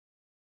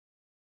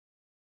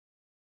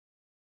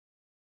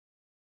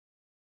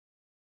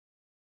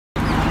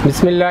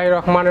বিসমিল্লাহির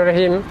রহমানির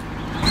রহিম।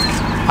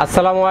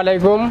 আসসালামু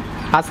আলাইকুম।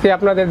 আজকে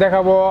আপনাদের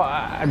দেখাবো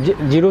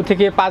 0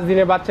 থেকে 5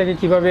 দিনের বাচ্চাকে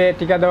কিভাবে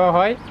টিকা দেওয়া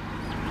হয়।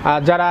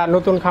 যারা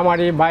নতুন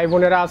খামারি ভাই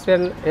বোনেরা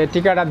আছেন এই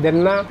টিকাটা দেন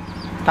না,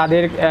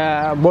 তাদের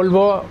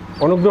বলবো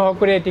অনুগ্রহ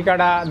করে এই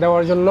টিকাটা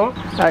দেওয়ার জন্য।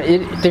 এই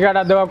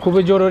টিকাটা দেওয়া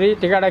খুবই জরুরি।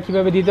 টিকাটা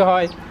কিভাবে দিতে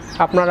হয়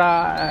আপনারা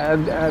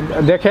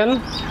দেখেন।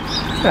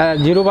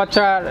 0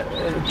 বাচ্চার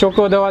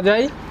চোখেও দেওয়া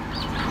যায়,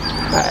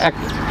 এক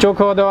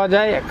চোখেও দেওয়া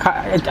যায়,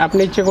 আপনি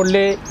ইচ্ছে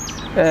করলে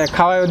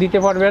খাওয়াও দিতে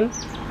পারবেন।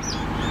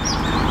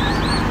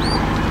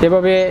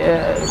 এভাবে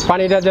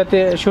পানিটা যাতে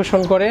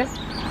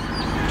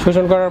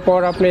শোষণ করার পর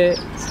আপনি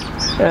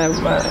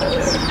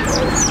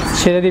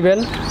ছেড়ে দিবেন।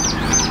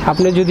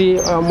 আপনি যদি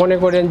মনে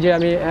করেন যে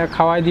আমি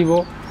খাওয়াই দিব,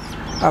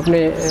 আপনি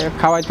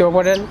খাওয়াইতেও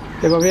পারেন,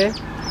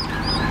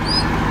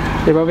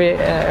 এভাবে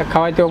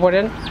খাওয়াইতেও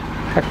পারেন,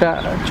 একটা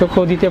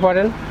চোখও দিতে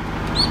পারেন।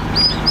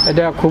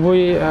 এটা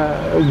খুবই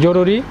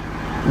জরুরি।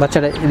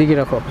 বাচ্চাটা এদিকে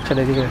রাখো,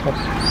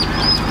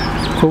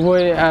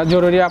 খুবই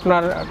জরুরি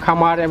আপনার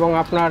খামার এবং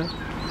আপনার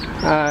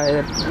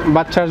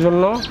বাচ্চার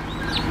জন্য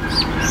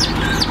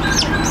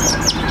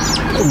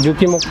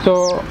ঝুঁকিমুক্ত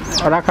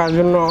রাখার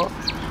জন্য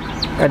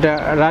এটা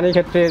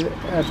রানীক্ষেত্রের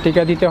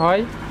টিকা দিতে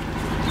হয়।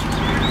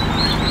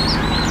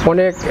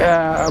 অনেক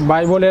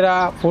ভাই বোনেরা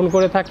ফোন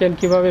করে থাকেন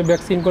কিভাবে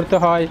ভ্যাকসিন করতে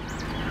হয়,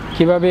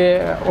 কিভাবে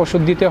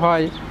ওষুধ দিতে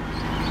হয়।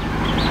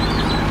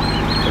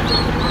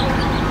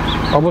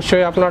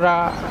 অবশ্যই আপনারা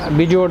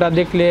ভিডিওটা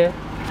দেখলে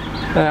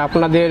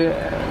আপনাদের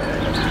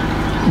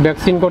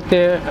ভ্যাকসিন করতে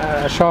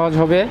সহজ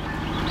হবে।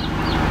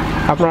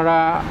 আপনারা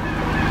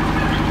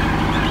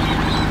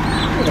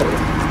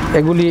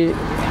এগুলি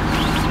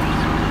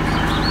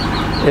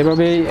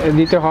এভাবেই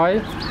দিতে হয়।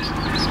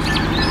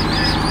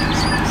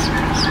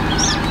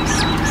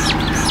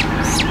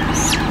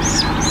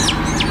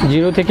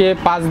 0 থেকে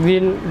 5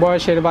 দিন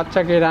বয়সের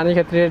বাচ্চাকে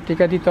রানীক্ষেত্রের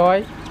টিকা দিতে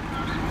হয়।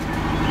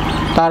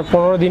 তার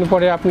 15 দিন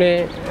পরে আপনি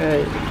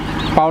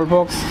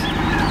পাউলপক্স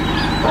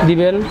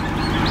দিবেন।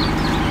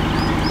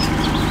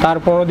 তার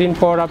 15 দিন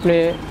পর আপনি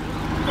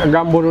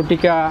গাম্বুরু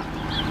টিকা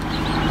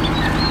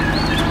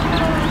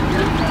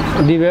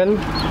দিবেন।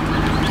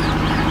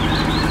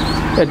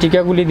 এই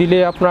টিকাগুলি দিলে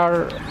আপনার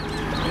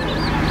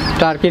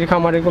টার্কির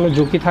খামারে কোনো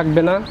ঝুঁকি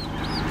থাকবে না।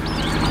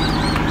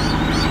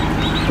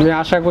 আমি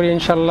আশা করি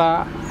ইনশাল্লাহ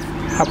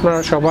আপনারা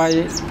সবাই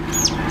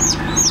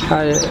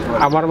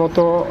আমার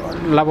মতো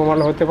লাভবান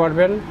হতে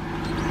পারবেন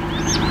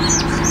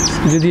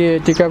যদি এই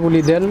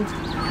টিকাগুলি দেন।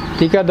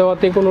 টিকা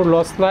দেওয়াতে কোনো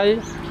লস নাই।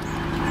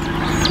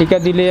 টিকা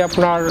দিলে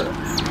আপনার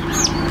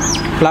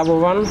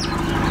লাভবান।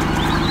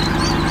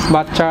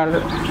 বাচ্চার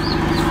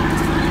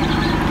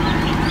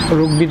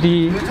রোগবিধি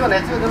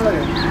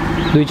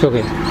 2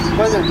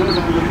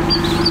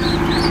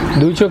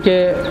 চোখে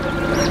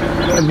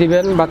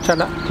দিবেন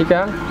বাচ্চাটা টিকা।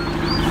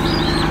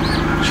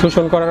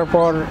 শোষণ করার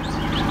পর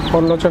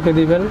অন্য চোখে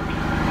দিবেন।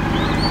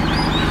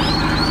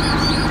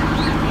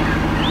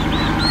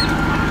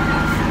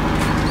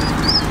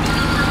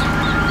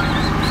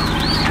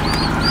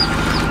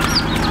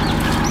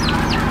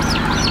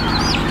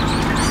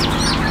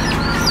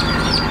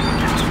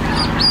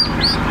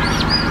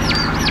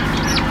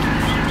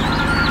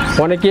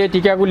 অনেকে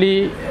টিকাগুলি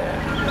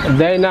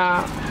দেয় না।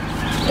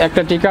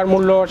 একটা টিকার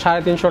মূল্য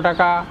 350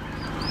 টাকা।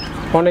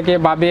 অনেকে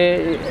ভাবে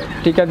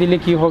টিকা দিলে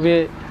কি হবে,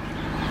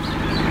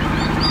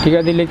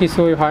 টিকা দিলে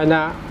কিছুই হয়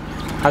না।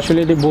 আসলে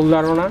এটি ভুল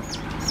ধারণা।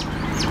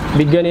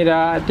 বিজ্ঞানীরা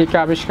টিকা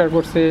আবিষ্কার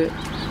করছে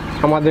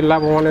আমাদের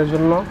লাভবানের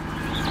জন্য।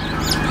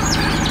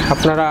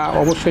 আপনারা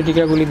অবশ্যই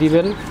টিকাগুলি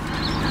দিবেন।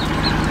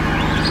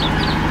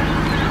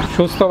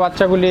 সুস্থ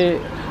বাচ্চাগুলি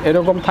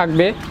এরকম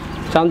থাকবে,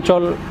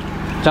 চাঞ্চল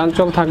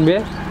থাকবে।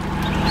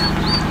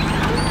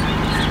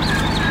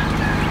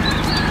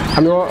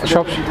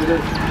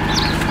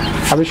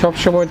 আমি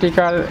সবসময়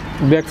টিকার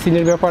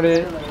ভ্যাকসিনের ব্যাপারে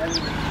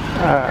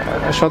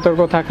সতর্ক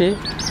থাকি।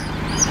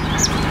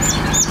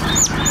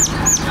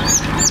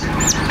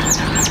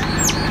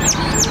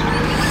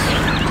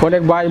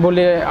 অনেক ভাই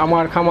বলে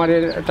আমার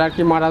খামারের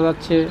টার্কি মারা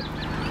যাচ্ছে।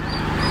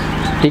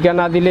 টিকা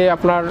না দিলে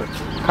আপনার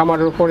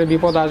খামারের উপরে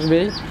বিপদ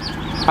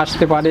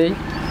আসতে পারে।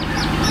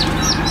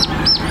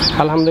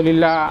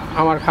 আলহামদুলিল্লাহ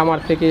আমার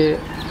খামার থেকে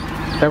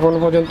এখন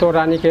পর্যন্ত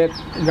রানীক্ষেত,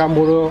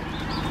 গাম্বুরু,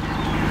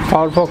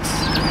 পাওয়ারফক্স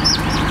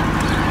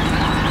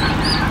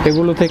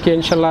এগুলো থেকে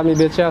ইনশাল্লাহ আমি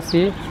বেঁচে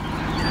আছি।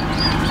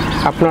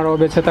 আপনারাও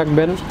বেঁচে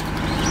থাকবেন।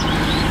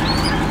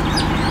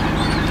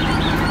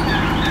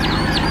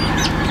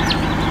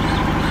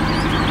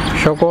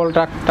 সকল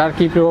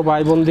টার্কি প্রিয়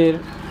ভাই বোনদের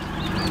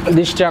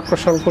দৃষ্টি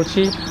আকর্ষণ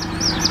করছি,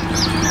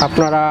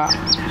 আপনারা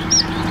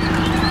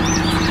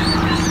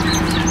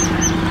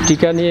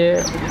টিকা নিয়ে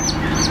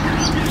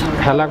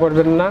হেলা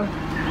করবেন না।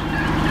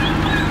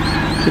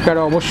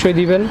 টিকাটা অবশ্যই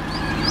দিবেন।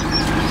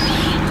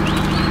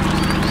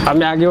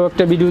 আমি আগেও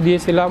একটা ভিডিও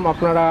দিয়েছিলাম,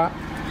 আপনারা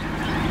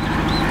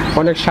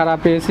অনেক সাড়া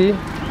পেয়েছি।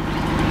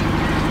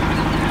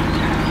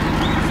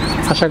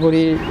 আশা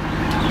করি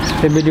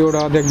এই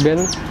ভিডিওটা দেখবেন।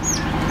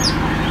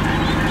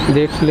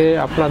 দেখলে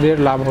আপনাদের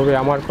লাভ হবে,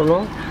 আমার কোনো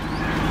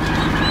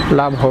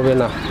লাভ হবে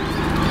না।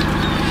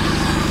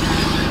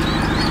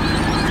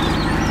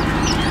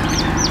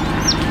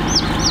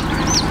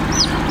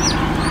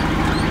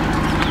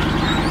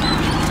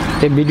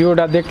 এই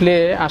ভিডিওটা দেখলে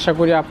আশা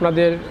করি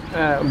আপনাদের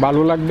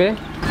ভালো লাগবে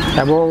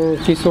এবং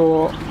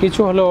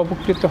কিছু হলেও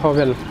উপকৃত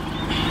হবেন।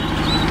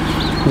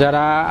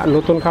 যারা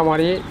নতুন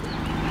খামারি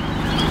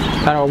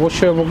তারা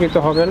অবশ্যই উপকৃত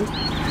হবেন,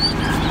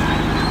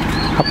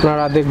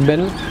 আপনারা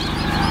দেখবেন।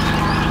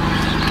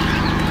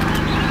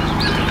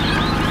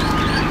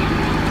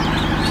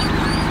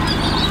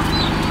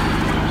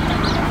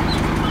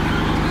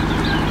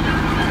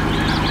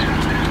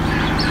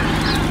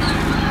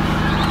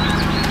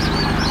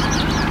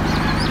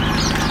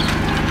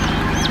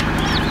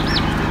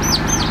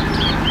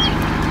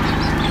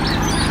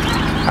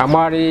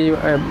 আমার এই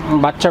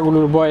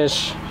বাচ্চাগুলোর বয়স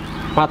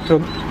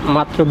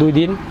মাত্র 2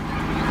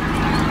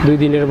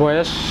 দিনের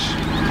বয়স।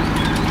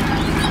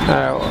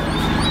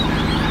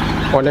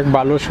 অনেক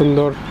ভালো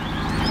সুন্দর।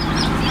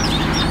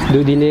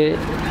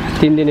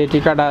 3 দিনে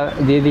টিকাটা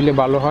দিয়ে দিলে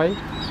ভালো হয়।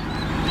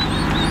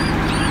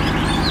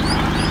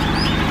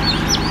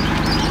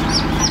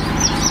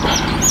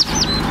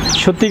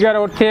 সত্যিকার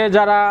অর্থে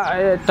যারা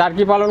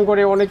টার্কি পালন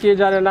করে অনেকেই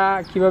জানে না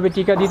কিভাবে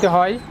টিকা দিতে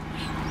হয়।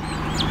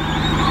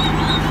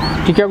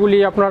 টিকাগুলি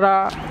আপনারা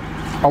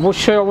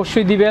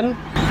অবশ্যই দিবেন।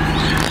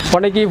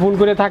 অনেকেই ফোন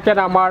করে থাকেন,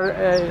 আমার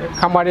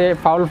খামারে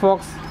ফাউল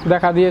পক্স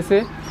দেখা দিয়েছে।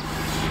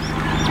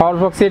 ফাউল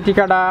পক্সের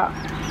টিকাটা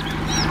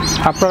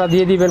আপনারা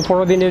দিয়ে দিবেন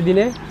 15 দিনের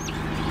দিনে।